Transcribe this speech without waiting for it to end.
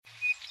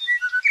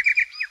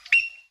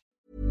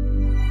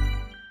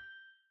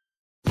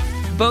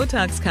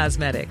Botox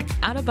Cosmetic,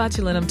 out of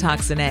botulinum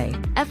toxin A,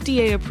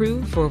 FDA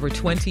approved for over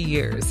 20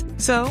 years.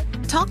 So,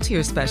 talk to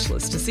your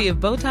specialist to see if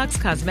Botox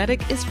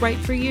Cosmetic is right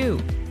for you.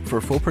 For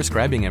full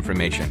prescribing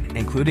information,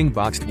 including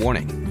boxed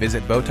warning,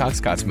 visit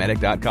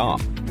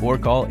BotoxCosmetic.com or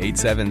call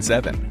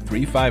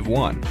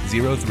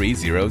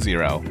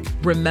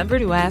 877-351-0300. Remember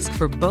to ask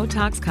for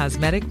Botox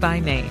Cosmetic by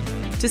name.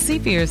 To see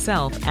for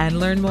yourself and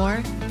learn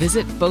more,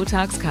 visit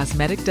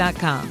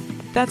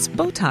BotoxCosmetic.com. That's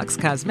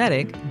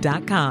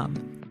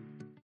BotoxCosmetic.com.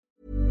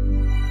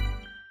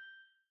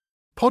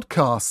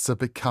 Podcasts are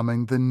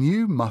becoming the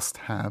new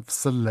must-have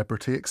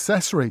celebrity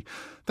accessory.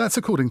 That's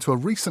according to a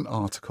recent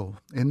article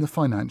in the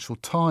Financial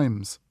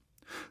Times.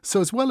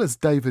 So as well as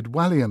David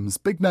Walliams,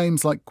 big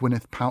names like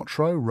Gwyneth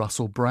Paltrow,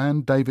 Russell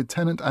Brand, David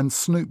Tennant and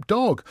Snoop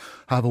Dogg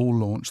have all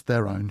launched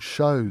their own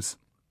shows.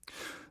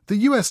 The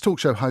US talk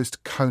show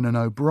host Conan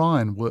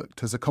O'Brien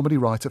worked as a comedy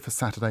writer for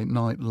Saturday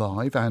Night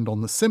Live and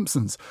on The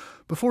Simpsons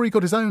before he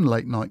got his own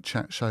late-night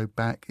chat show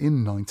back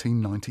in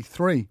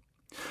 1993.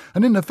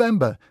 And in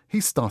November, he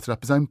started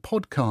up his own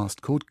podcast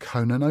called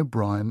Conan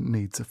O'Brien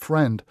Needs a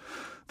Friend.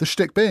 The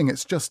shtick being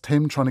it's just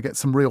him trying to get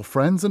some real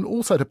friends and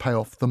also to pay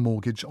off the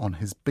mortgage on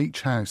his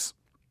beach house.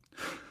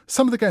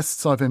 Some of the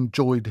guests I've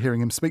enjoyed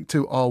hearing him speak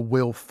to are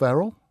Will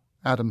Ferrell,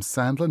 Adam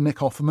Sandler, Nick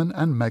Offerman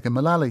and Megan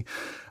Mullally.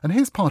 And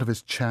here's part of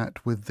his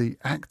chat with the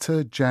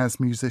actor, jazz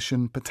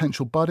musician,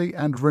 potential buddy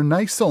and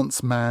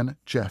Renaissance man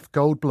Jeff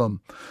Goldblum,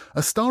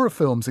 a star of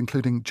films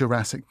including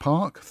Jurassic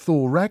Park,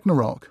 Thor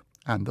Ragnarok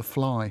and The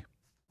Fly.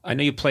 I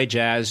know you play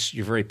jazz.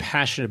 You're very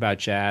passionate about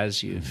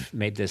jazz. You've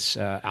made this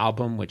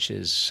album, which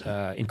is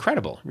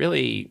incredible,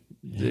 really,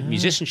 the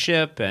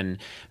musicianship.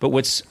 But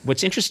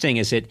what's interesting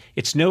is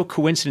it's no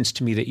coincidence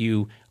to me that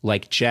you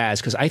like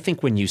jazz, because I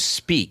think when you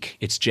speak,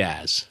 it's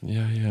jazz.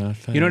 Yeah,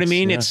 thanks. You know what I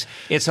mean? Yeah.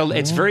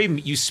 It's very,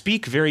 you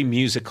speak very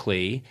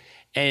musically.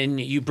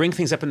 And you bring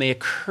things up and they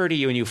occur to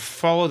you and you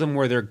follow them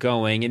where they're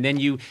going. And then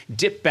you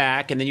dip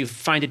back and then you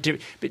find it.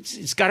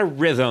 It's got a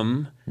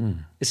rhythm.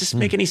 Does this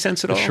make any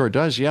sense at all? It sure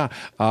does, yeah.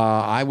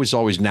 I was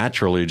always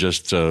naturally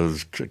just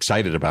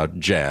excited about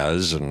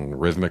jazz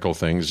and rhythmical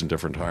things and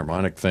different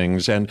harmonic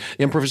things and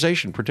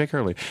improvisation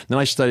particularly. Then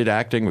I studied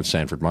acting with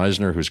Sanford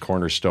Meisner, whose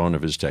cornerstone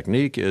of his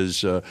technique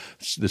is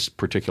this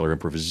particular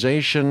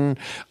improvisation.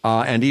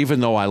 And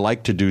even though I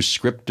like to do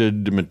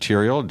scripted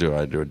material,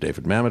 I do a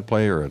David Mamet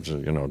play or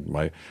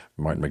my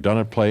Martin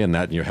McDonagh play, and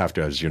that you have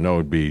to, as you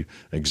know, be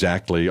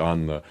exactly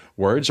on the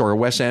words, or a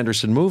Wes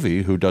Anderson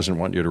movie who doesn't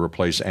want you to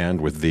replace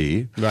and with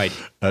the, right,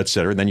 et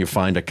cetera. And then you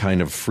find a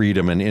kind of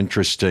freedom and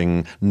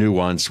interesting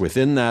nuance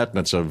within that, and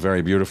it's a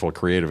very beautiful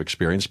creative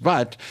experience.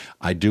 But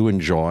I do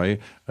enjoy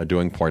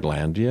doing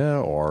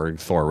Portlandia or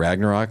Thor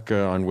Ragnarok,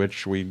 on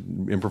which we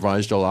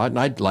improvised a lot, and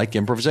I like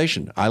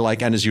improvisation.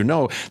 And as you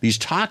know, these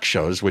talk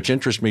shows, which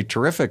interest me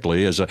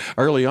terrifically,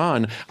 early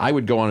on, I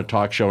would go on a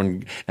talk show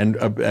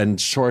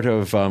and sort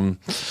of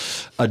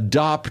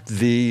adopt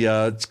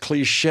the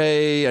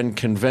cliche and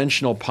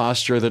conventional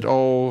posture that,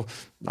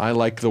 I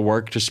like the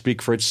work to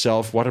speak for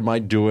itself. What am I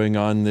doing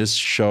on this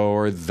show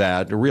or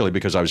that? Really,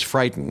 because I was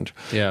frightened.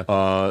 Yeah.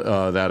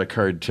 That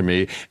occurred to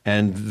me,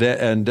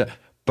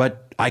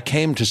 but I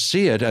came to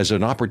see it as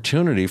an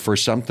opportunity for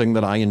something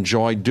that I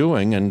enjoy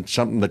doing and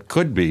something that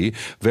could be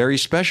very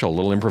special. A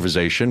little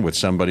improvisation with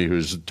somebody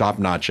who's top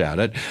notch at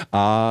it.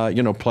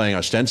 Playing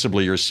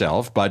ostensibly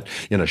yourself, but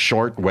in a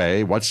short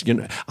way.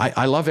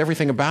 I love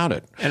everything about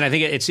it. And I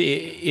think it's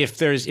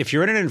if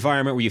you're in an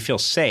environment where you feel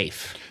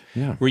safe,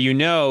 where you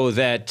know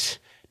that.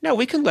 No,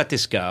 we can let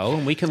this go,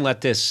 and we can let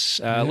this.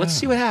 Let's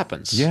see what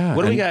happens. Yeah,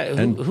 what do we got?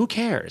 Who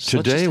cares?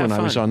 Today, when I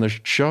was on the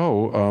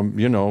show,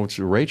 it's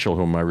Rachel,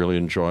 whom I really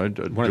enjoyed.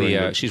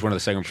 She's one of the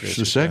segment producers.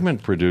 The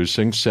segment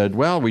producing said,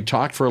 "Well, we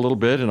talked for a little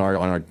bit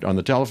on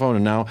the telephone,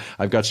 and now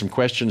I've got some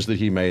questions that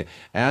he may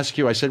ask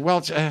you." I said, "Well,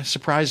 it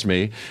surprised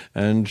me,"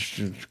 and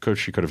she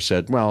could have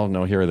said, "Well,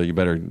 no, here you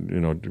better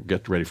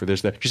get ready for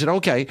this." That she said,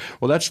 "Okay,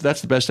 well, that's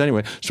the best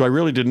anyway." So I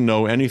really didn't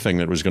know anything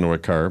that was going to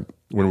occur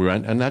when we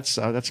went, and that's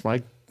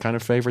my kind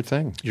of favorite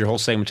thing. Your whole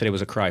segment today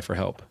was a cry for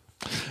help.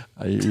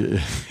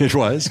 It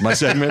was my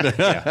segment.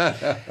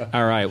 Yeah.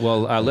 All right.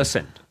 Well,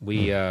 listen,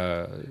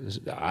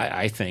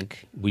 I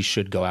think we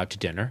should go out to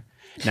dinner.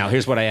 Now,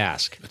 here's what I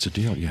ask. It's a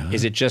deal, yeah.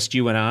 Is it just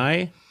you and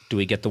I? Do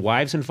we get the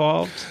wives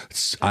involved?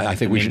 I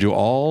think we should do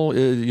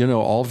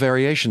all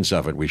variations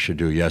of it. We should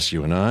do yes,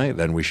 you and I.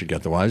 Then we should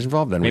get the wives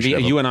involved. Then maybe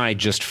you and I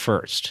just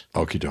first.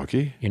 Okie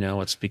dokie.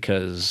 It's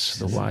because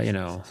the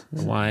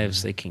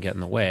wives, they can get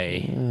in the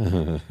way.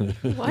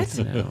 What?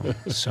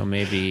 So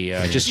maybe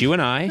just you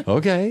and I.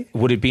 Okay.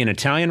 Would it be an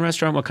Italian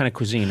restaurant? What kind of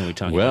cuisine are we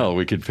talking about? Well,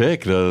 we could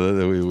pick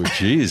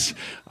geez,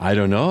 I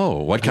don't know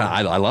what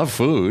kind. I love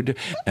food,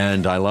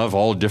 and I love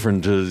all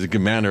different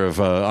manner of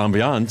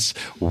ambiance.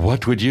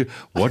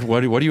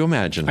 What do you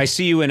imagine? I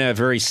see you in a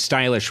very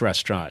stylish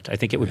restaurant. I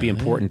think it would be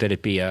important that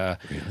it be a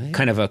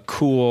kind of a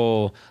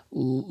cool,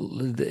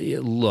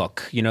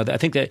 look. I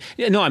think that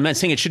no, I'm not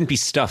saying it shouldn't be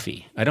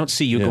stuffy. I don't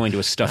see you going to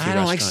a stuffy restaurant.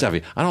 I don't like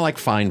stuffy. I don't like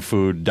fine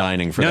food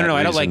dining for that reason.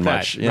 I don't like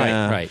much. that.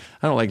 Yeah. Right.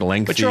 I don't like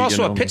lengthy. But you're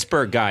also a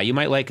Pittsburgh guy. You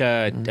might like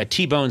a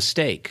T-bone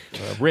steak,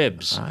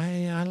 ribs.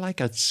 I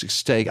like a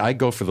steak. I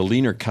go for the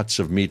leaner cuts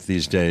of meat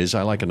these days.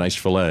 I like a nice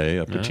fillet,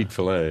 a petite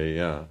fillet,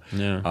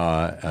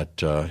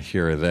 at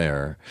here or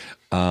there.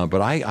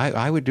 But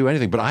I would do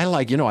anything. But I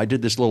like, I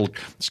did this little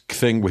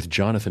thing with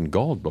Jonathan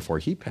Gold before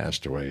he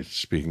passed away,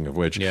 speaking of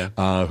which,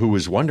 who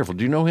was wonderful.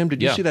 Do you know him?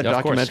 Did you see that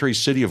documentary,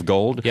 City of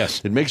Gold?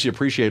 Yes. It makes you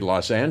appreciate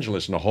Los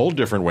Angeles in a whole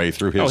different way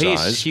through his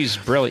eyes. He's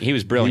brilliant. He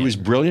was brilliant. He was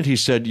brilliant. He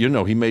said, he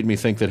made me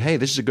think that, hey,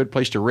 this is a good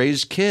place to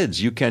raise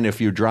kids. You can, if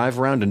you drive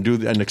around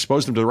and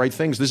expose them to the right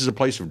things, this is a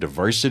place of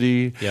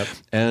diversity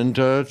and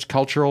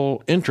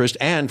cultural interest.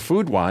 And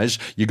food-wise,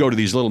 you go to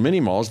these little mini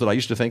malls that I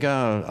used to think,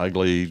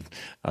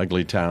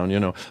 ugly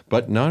town,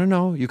 But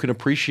no. You can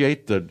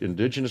appreciate the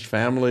indigenous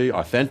family,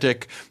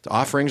 authentic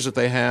offerings that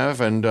they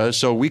have. And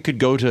so we could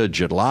go to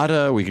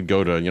Jitlada. We could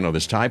go to,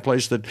 this Thai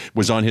place that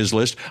was on his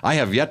list. I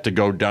have yet to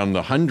go down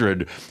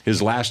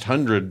his last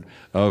 100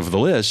 of the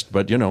list.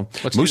 But,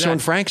 Musso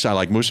and Frank's. I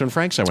like Musso and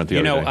Frank's. I went the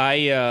other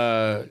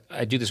day.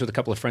 I do this with a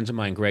couple of friends of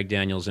mine, Greg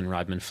Daniels and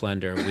Rodman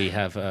Flender. We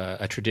have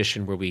a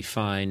tradition where we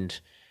find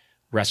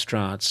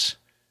restaurants,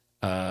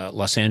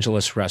 Los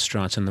Angeles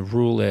restaurants, and the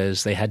rule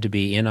is they had to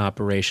be in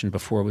operation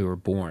before we were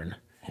born.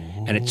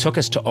 Ooh. And it took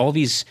us to all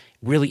these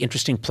really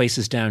interesting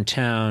places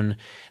downtown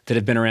that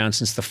have been around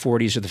since the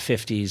 40s or the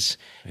 50s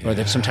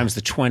or sometimes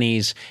the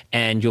 20s.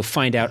 And you'll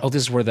find out,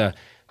 this is where the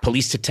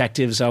police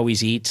detectives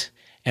always eat.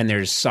 And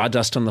there's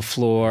sawdust on the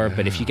floor,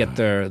 but if you get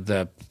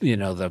the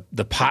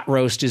pot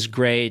roast is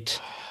great.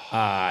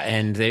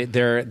 And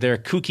they're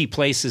kooky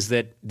places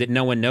that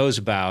no one knows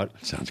about.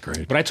 Sounds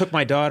great. But I took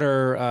my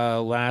daughter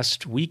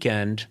last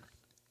weekend.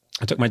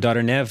 I took my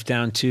daughter Nev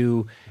down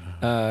to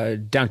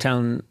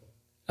downtown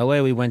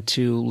LA. We went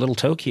to Little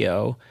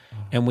Tokyo,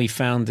 and we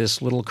found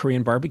this little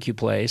Korean barbecue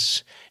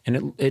place.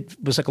 And it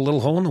was like a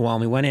little hole in the wall.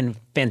 And we went in,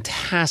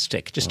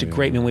 fantastic, just a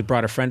great meal. We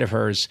brought a friend of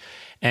hers,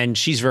 and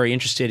she's very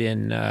interested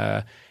in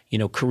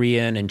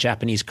Korean and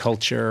Japanese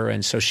culture,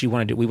 and so we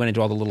went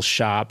into all the little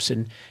shops,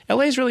 and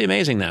LA is really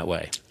amazing that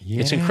way.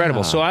 Yeah. It's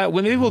incredible. So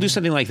maybe we'll do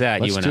something like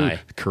that, you and I.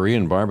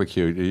 Korean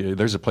barbecue.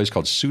 There's a place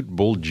called Soot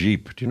Bull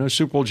Jeep. Do you know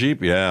Soot Bull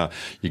Jeep? Yeah.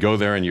 You go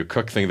there and you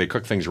cook things. They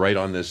cook things right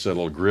on this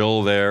little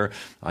grill there.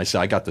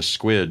 I got the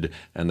squid,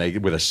 and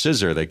with a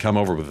scissor, they come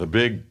over with a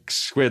big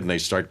squid, and they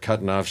start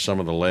cutting off some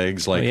of the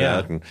legs like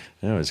that, and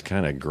it was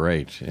kind of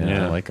great.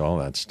 Yeah, I like all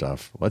that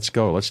stuff. Let's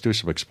go. Let's do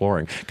some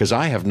exploring, because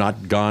I have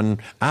not gone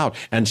out,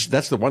 and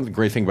that's the one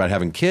great thing about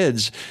having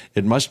kids.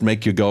 It must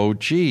make you go,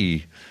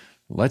 gee,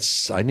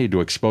 I need to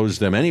expose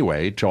them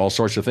anyway to all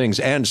sorts of things.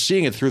 And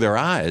seeing it through their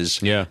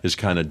eyes is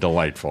kind of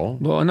delightful.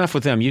 Well, enough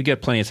with them. You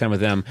get plenty of time with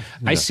them.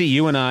 Yeah. I see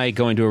you and I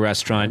going to a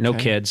restaurant, no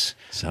kids.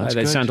 Sounds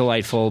they good. Sound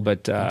delightful,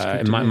 but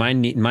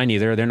mine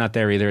either. They're not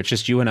there either. It's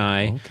just you and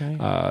I. Okay.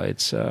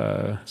 It's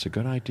a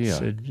good idea.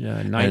 It's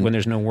a night when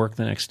there's no work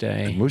the next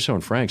day. Musso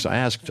and Frank's, I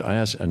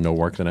asked, no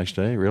work the next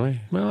day,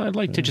 really? Well, I'd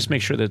like to just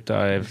make sure that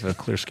I have a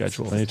clear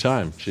schedule.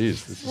 Anytime.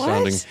 Jeez, this is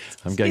sounding,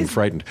 I'm getting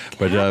frightened.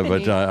 But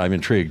I'm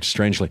intrigued,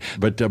 strangely.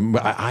 But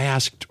I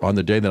asked on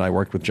the day that I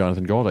worked with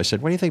Jonathan Gold, I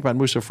said, what do you think about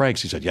Musso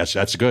Frank's? He said, yes,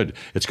 that's good.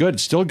 It's good.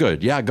 It's still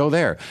good. Yeah, go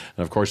there.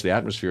 And, of course, the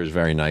atmosphere is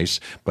very nice.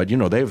 But,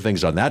 they have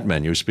things on that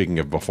menu, speaking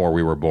of before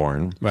we were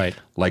born, right?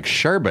 Like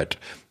sherbet.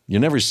 You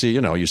never see,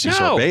 you see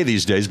sorbet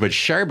these days, but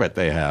sherbet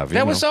they have.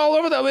 That was all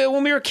over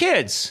when we were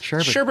kids.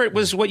 Sherbet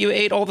was what you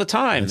ate all the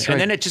time. That's right.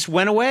 And then it just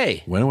went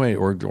away. Went away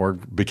or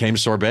became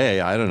sorbet.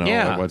 I don't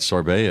know what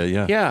sorbet is.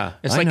 Yeah. Yeah.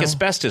 It's like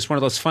asbestos, one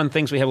of those fun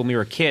things we had when we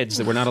were kids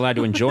that we're not allowed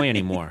to enjoy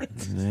anymore.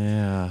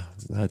 Yeah,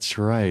 that's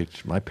right.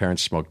 My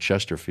parents smoked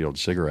Chesterfield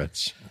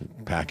cigarettes,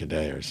 a pack a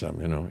day or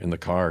something, in the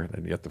car.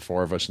 They'd get the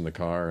four of us in the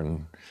car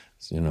and,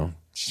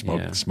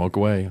 smoke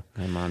away.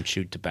 My mom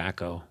chewed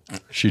tobacco.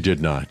 She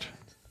did not.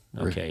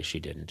 Okay, she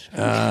didn't.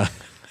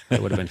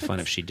 It would have been fun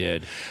if she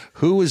did.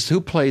 Who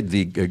played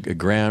the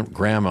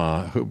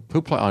grandma?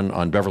 Who played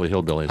on Beverly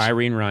Hillbillies?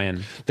 Irene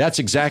Ryan. That's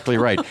exactly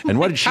right. And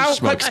what did she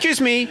smoke?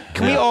 Excuse me.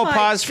 Can we all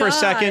pause for a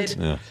second?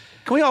 Yeah.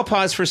 Can we all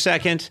pause for a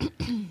second?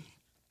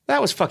 That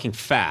was fucking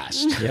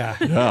fast. Yeah.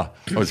 That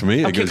was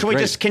me. Okay,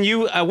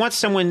 I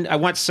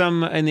want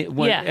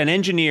an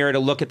engineer to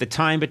look at the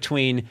time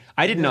between,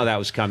 I didn't know that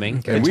was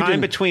coming, the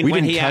time between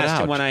when he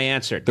asked and when I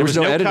answered. There was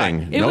no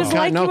editing. It was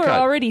like you were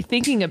already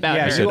thinking about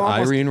her. I said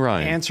Irene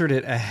Ryan. Answered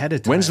it ahead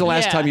of time. When's the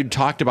last time you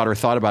talked about or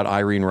thought about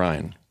Irene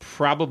Ryan?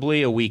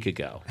 Probably a week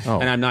ago.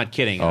 And I'm not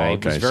kidding. I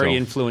was very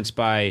influenced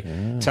by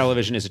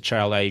television as a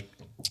child. I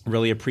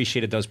really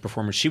appreciated those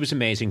performances. She was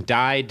amazing.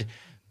 Died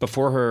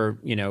before her,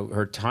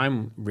 her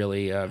time,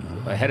 really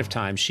ahead of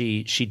time.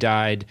 She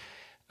died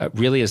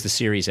really as the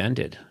series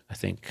ended, I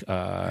think.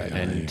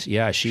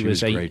 She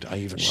was great.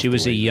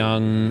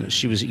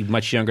 She was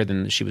much younger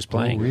than she was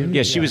playing. Oh, really?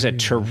 Yeah, she was a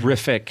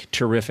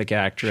terrific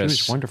actress.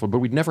 She was wonderful, but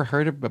we'd never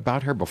heard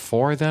about her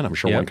before then. I'm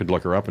sure one could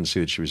look her up and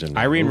see that she was in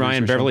Irene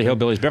Ryan, Beverly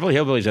Hillbillies. Beverly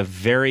Hillbillies is a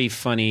very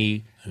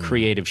funny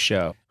creative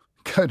show.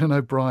 Conan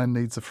O'Brien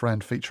Needs a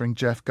Friend featuring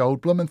Jeff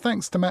Goldblum. And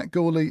thanks to Matt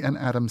Gourley and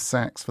Adam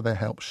Sachs for their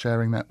help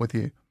sharing that with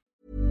you.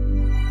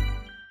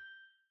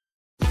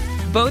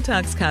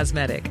 Botox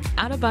Cosmetic,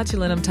 out of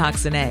botulinum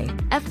toxin A,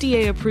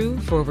 FDA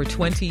approved for over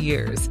 20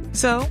 years.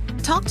 So,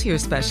 talk to your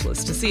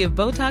specialist to see if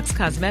Botox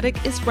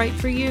Cosmetic is right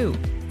for you.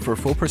 For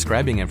full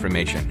prescribing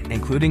information,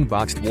 including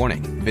boxed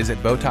warning,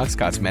 visit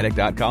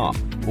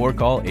BotoxCosmetic.com or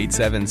call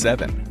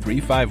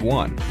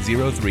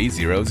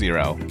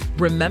 877-351-0300.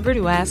 Remember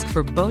to ask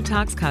for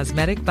Botox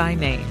Cosmetic by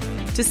name.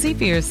 To see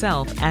for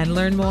yourself and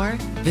learn more,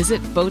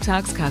 visit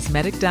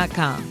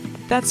BotoxCosmetic.com.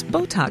 That's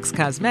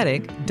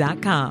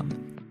BotoxCosmetic.com.